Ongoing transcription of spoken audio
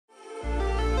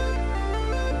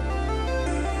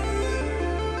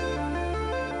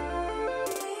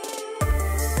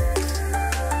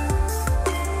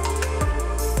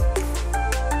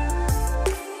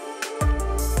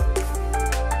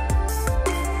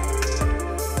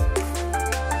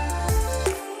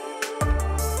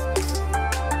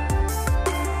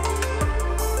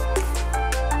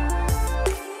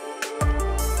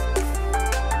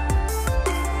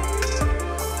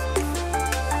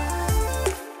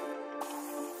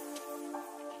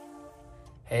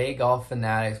Hey golf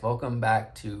fanatics, welcome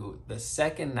back to the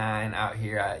second 9 out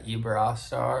here at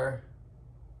Iberostar,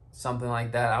 something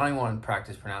like that. I don't even want to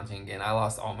practice pronouncing again. I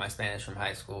lost all my Spanish from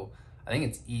high school. I think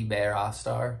it's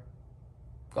Iberostar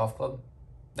Golf Club.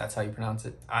 That's how you pronounce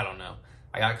it. I don't know.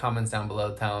 I got comments down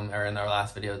below telling, or in our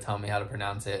last video, telling me how to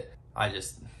pronounce it. I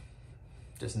just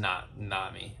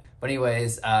not me. But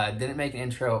anyways, didn't make an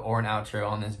intro or an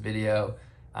outro on this video.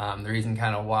 The reason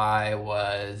kind of why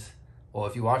was, well,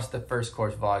 if you watched the first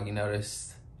course vlog, you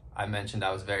noticed I mentioned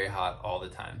I was very hot all the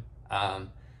time.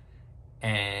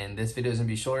 And this video is gonna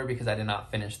be shorter because I did not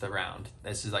finish the round.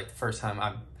 This is like the first time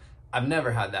I've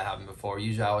never had that happen before.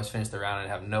 Usually I always finish the round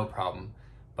and have no problem,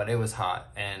 but it was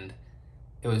hot and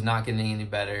it was not getting any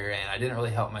better, and I didn't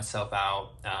really help myself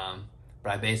out. But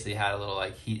I basically had a little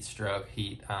like heat stroke,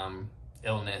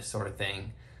 illness sort of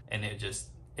thing, and it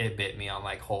bit me on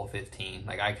like hole 15.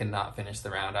 Like I could not finish the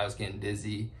round. I was getting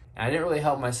dizzy. And I didn't really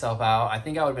help myself out. I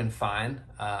think I would have been fine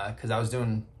because I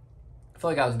feel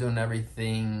like I was doing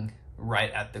everything right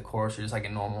at the course, or just like a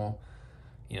normal,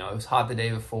 it was hot the day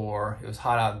before. It was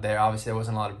hot out there. Obviously there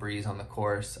wasn't a lot of breeze on the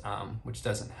course, which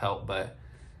doesn't help. But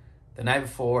the night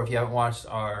before, if you haven't watched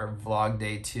our vlog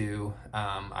day 2,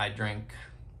 I drank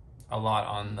a lot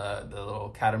on the little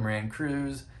catamaran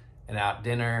cruise and out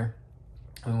dinner.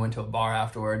 And we went to a bar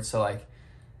afterwards. So like,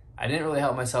 I didn't really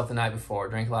help myself the night before.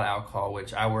 Drank a lot of alcohol,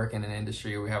 which I work in an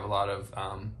industry where we have a lot of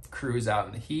crews out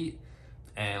in the heat,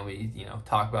 and we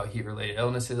talk about heat-related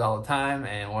illnesses all the time.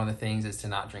 And one of the things is to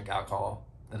not drink alcohol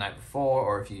the night before,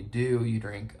 or if you do, you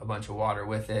drink a bunch of water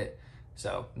with it.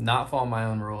 So not following my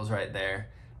own rules right there.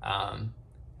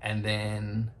 And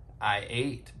then I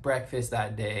ate breakfast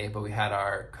that day, but we had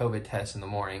our COVID test in the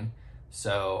morning.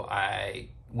 So I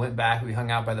went back, we hung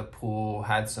out by the pool,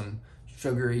 had some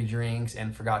sugary drinks,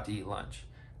 and forgot to eat lunch.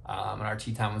 And our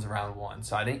tea time was around 1.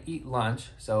 So I didn't eat lunch.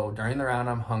 So during the round,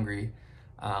 I'm hungry,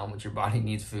 which your body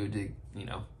needs food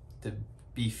to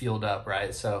be fueled up,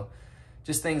 right? So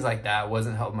just things like that.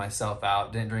 Wasn't helping myself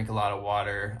out. Didn't drink a lot of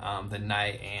water the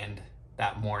night and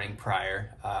that morning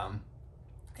prior.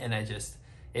 And it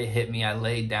hit me. I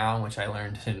laid down, which I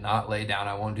learned to not lay down.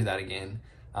 I won't do that again.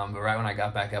 But right when I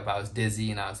got back up, I was dizzy,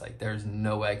 and I was like, there's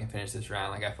no way I can finish this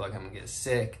round. Like, I feel like I'm gonna get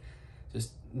sick.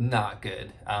 Just not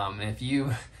good. And if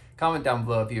you comment down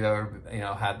below if you've ever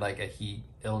had like a heat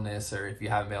illness, or if you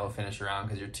haven't been able to finish a round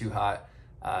because you're too hot.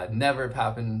 Never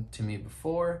happened to me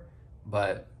before,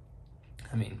 but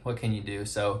I mean, what can you do?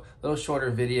 So a little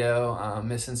shorter video,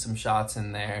 missing some shots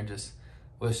in there.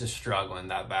 Was just struggling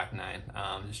that back 9,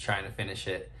 just trying to finish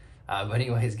it. But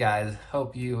anyways, guys,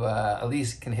 hope you at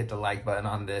least can hit the like button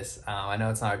on this. I know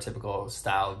it's not our typical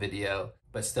style video,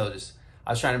 but still,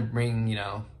 I was trying to bring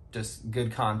just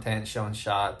good content, showing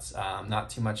shots, not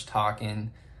too much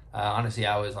talking. Honestly,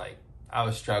 I was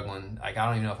struggling. Like, I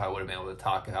don't even know if I would have been able to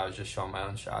talk if I was just showing my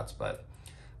own shots. But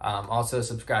also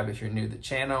subscribe if you're new to the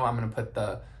channel. I'm gonna put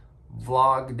the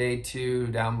vlog day 2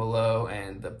 down below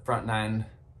and the front 9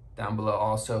 down below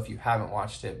also if you haven't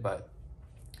watched it. But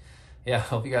yeah,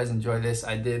 hope you guys enjoy this.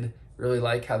 I did really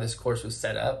like how this course was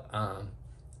set up.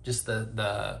 Just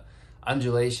the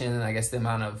undulation, and I guess the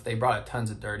amount of, they brought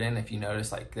tons of dirt in. If you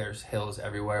notice, like, there's hills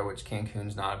everywhere, which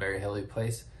Cancun's not a very hilly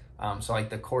place. So like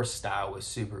the course style was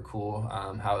super cool,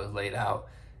 how it was laid out.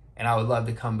 And I would love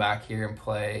to come back here and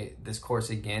play this course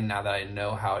again now that I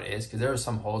know how it is, because there were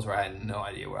some holes where I had no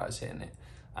idea where I was hitting it.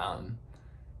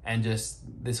 And just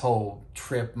this whole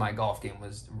trip, my golf game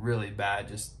was really bad,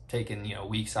 just taking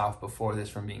weeks off before this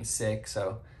from being sick.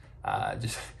 So I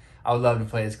would love to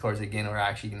play this course again where I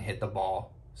actually can hit the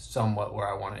ball somewhat where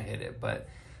I want to hit it. But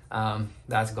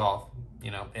that's golf,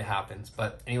 it happens.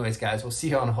 But anyways, guys, we'll see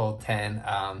you on hole 10.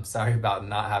 Sorry about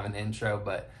not having an intro,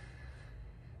 but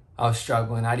I was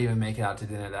struggling. I didn't even make it out to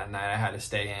dinner that night. I had to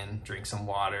stay in, drink some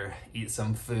water, eat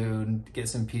some food, get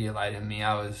some Pedialyte in me.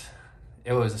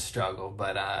 It was a struggle.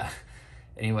 But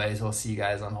anyways, we'll see you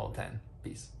guys on hole 10.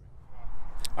 Peace.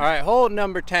 All right, hole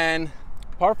number 10,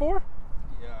 par 4?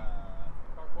 Yeah,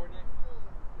 par 4, Nick?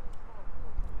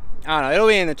 I don't know, it'll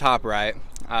be in the top right.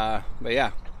 But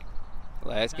yeah,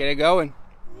 let's get it going.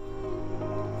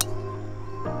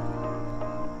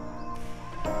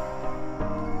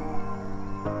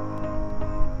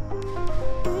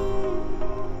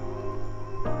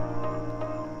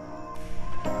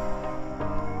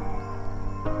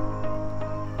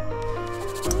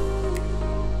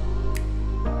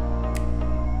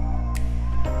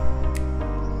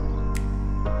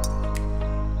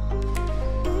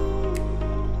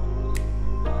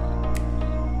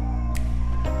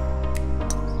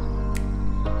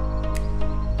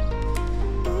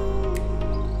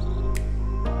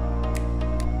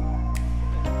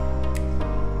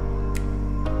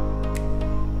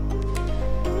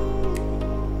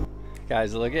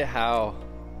 Guys, look at how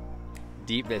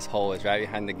deep this hole is right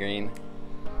behind the green.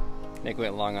 Nick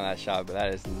went long on that shot, but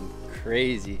that is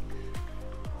crazy.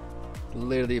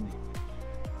 Literally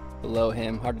below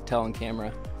him, hard to tell on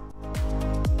camera.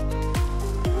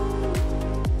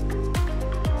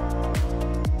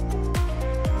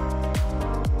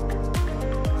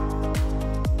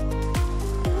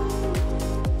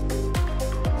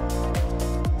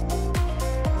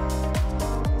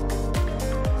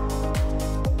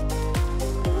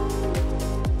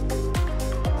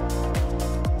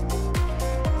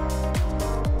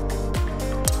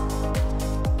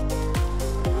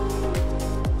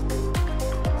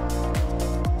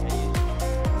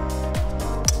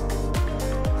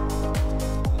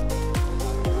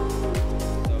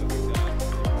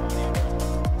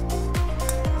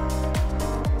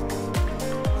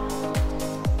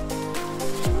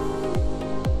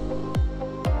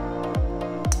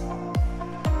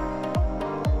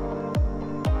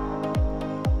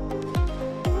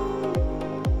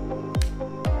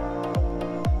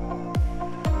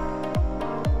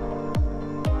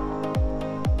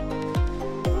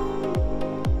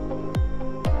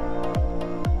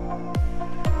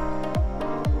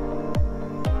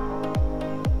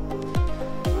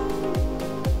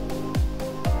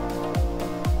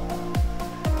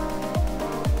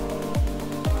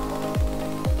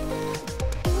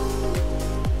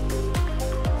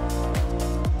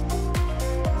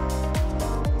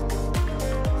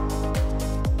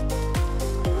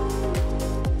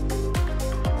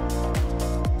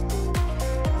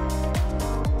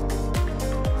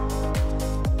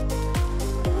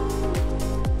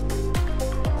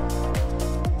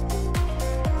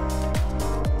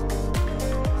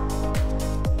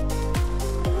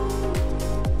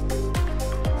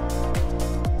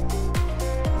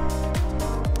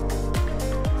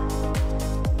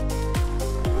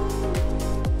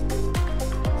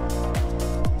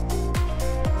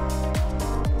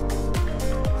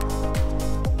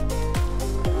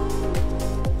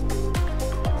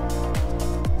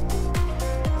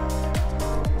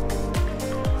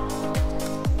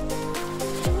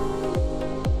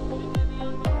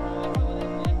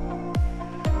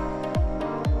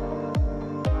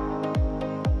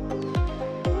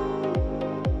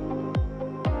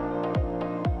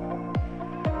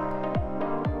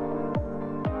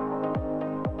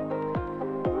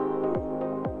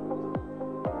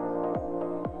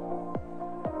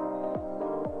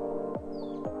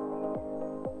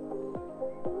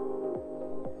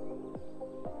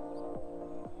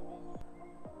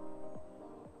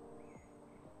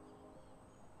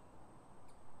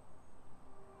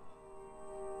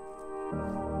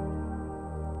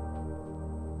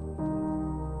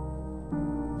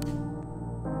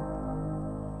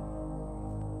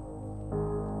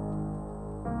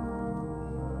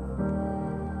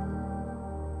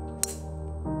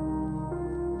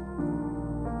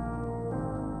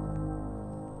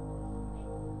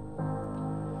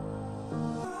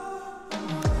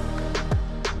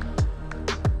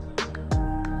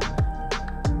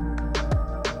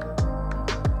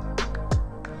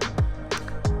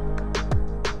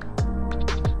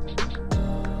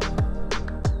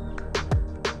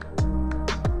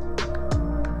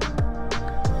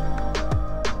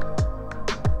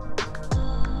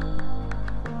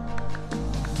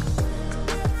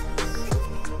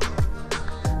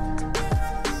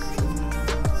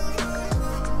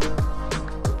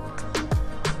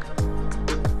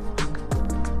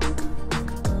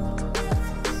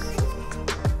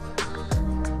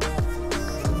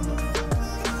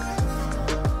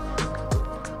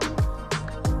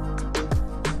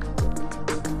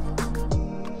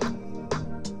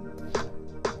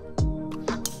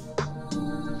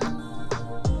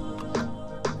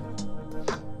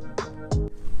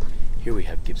 Here we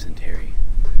have Gibson Terry.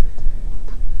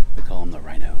 We call him the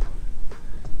Rhino.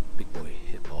 Big boy,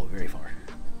 hit ball very far.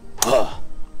 Huh.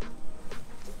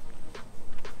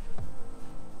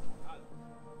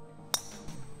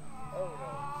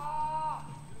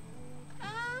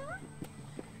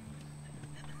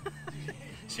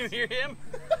 Did you hear him?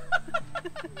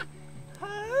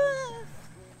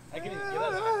 I can even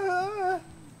get that.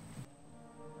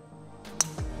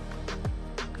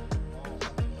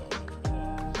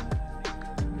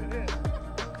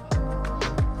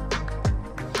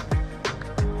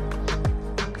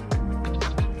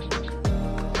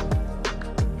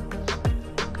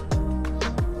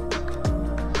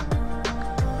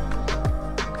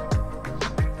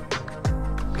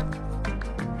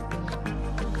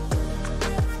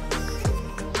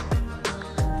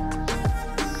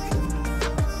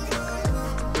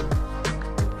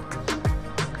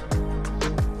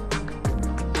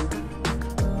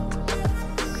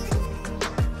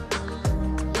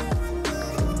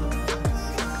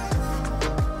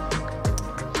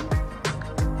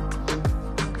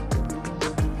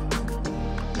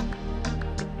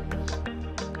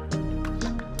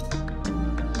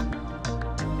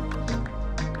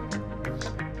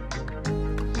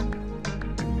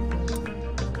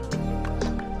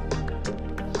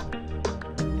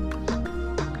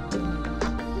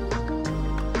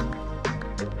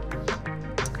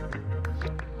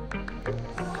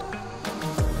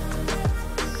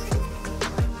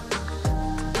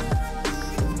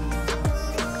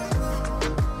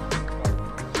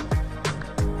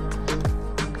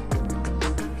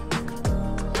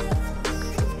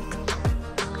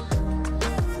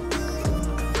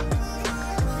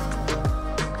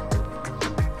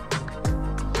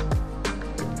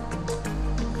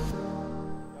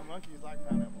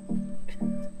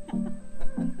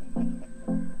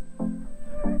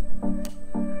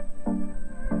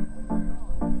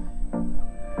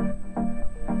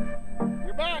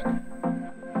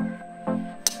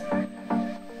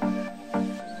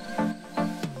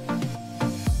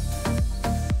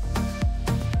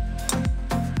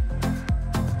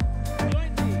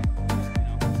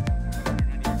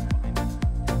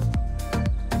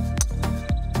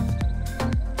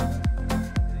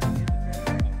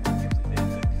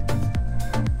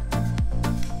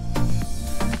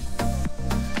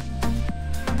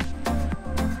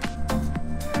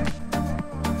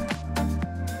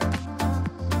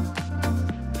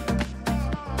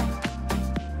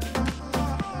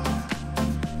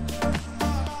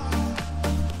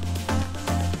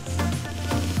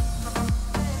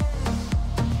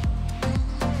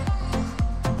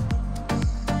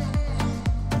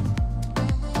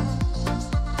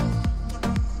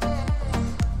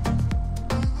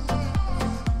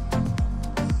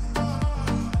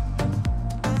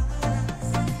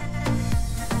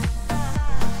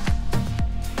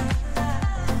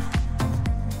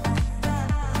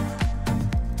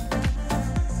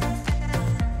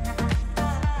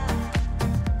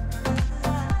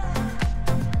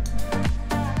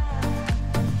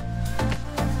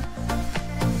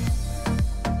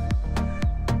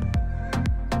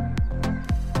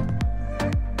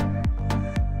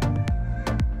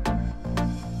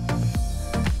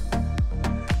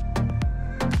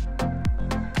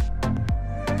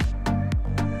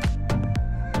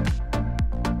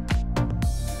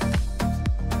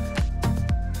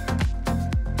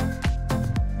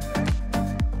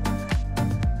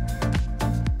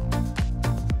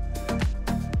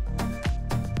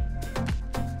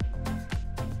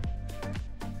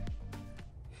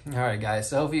 Alright guys,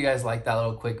 so hope you guys liked that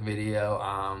little quick video.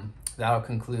 That'll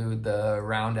conclude the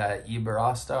round at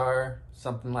Iberostar,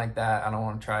 something like that. I don't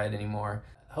want to try it anymore.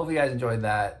 Hope you guys enjoyed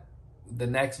that. The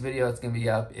next video that's going to be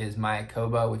up is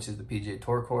Mayakoba, which is the PGA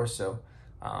Tour course, so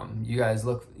you guys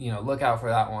look out for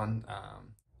that one.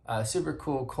 Super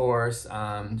cool course.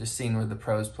 Just seeing where the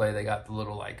pros play, they got the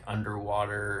little like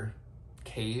underwater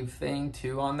cave thing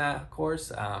too on that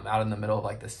course, out in the middle of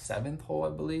like the 7th hole, I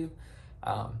believe.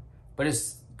 But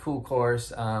it's cool course,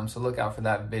 so look out for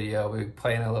that video. We're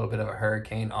playing a little bit of a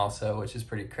hurricane also, which is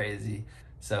pretty crazy,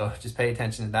 so just pay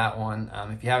attention to that one.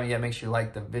 If you haven't yet, make sure you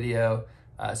like the video,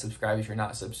 subscribe if you're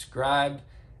not subscribed,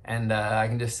 and I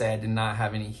can just say I did not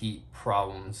have any heat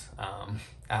problems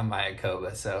at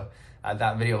Mayakoba, so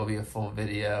that video will be a full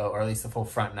video, or at least the full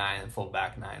front 9 and full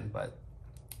back 9. But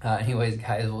anyways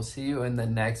guys, we'll see you in the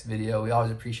next video. We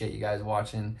always appreciate you guys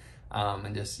watching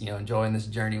and just enjoying this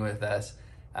journey with us.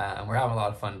 And we're having a lot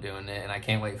of fun doing it, and I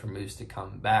can't wait for Moose to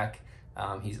come back.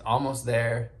 He's almost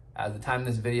there. At the time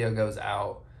this video goes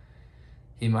out,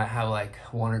 he might have like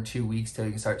 1 or 2 weeks till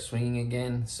he can start swinging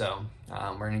again. So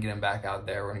we're gonna get him back out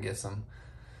there. We're gonna get some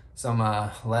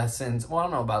lessons. Well, I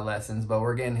don't know about lessons, but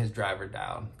we're getting his driver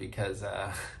down, because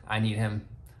I need him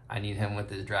with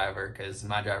his driver, because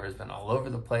my driver's been all over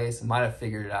the place. Might have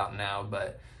figured it out now,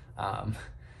 but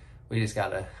we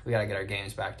gotta get our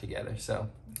games back together. So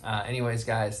anyways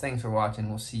guys, thanks for watching.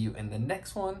 We'll see you in the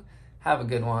next one. Have a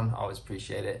good one. Always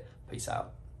appreciate it. Peace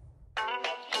out.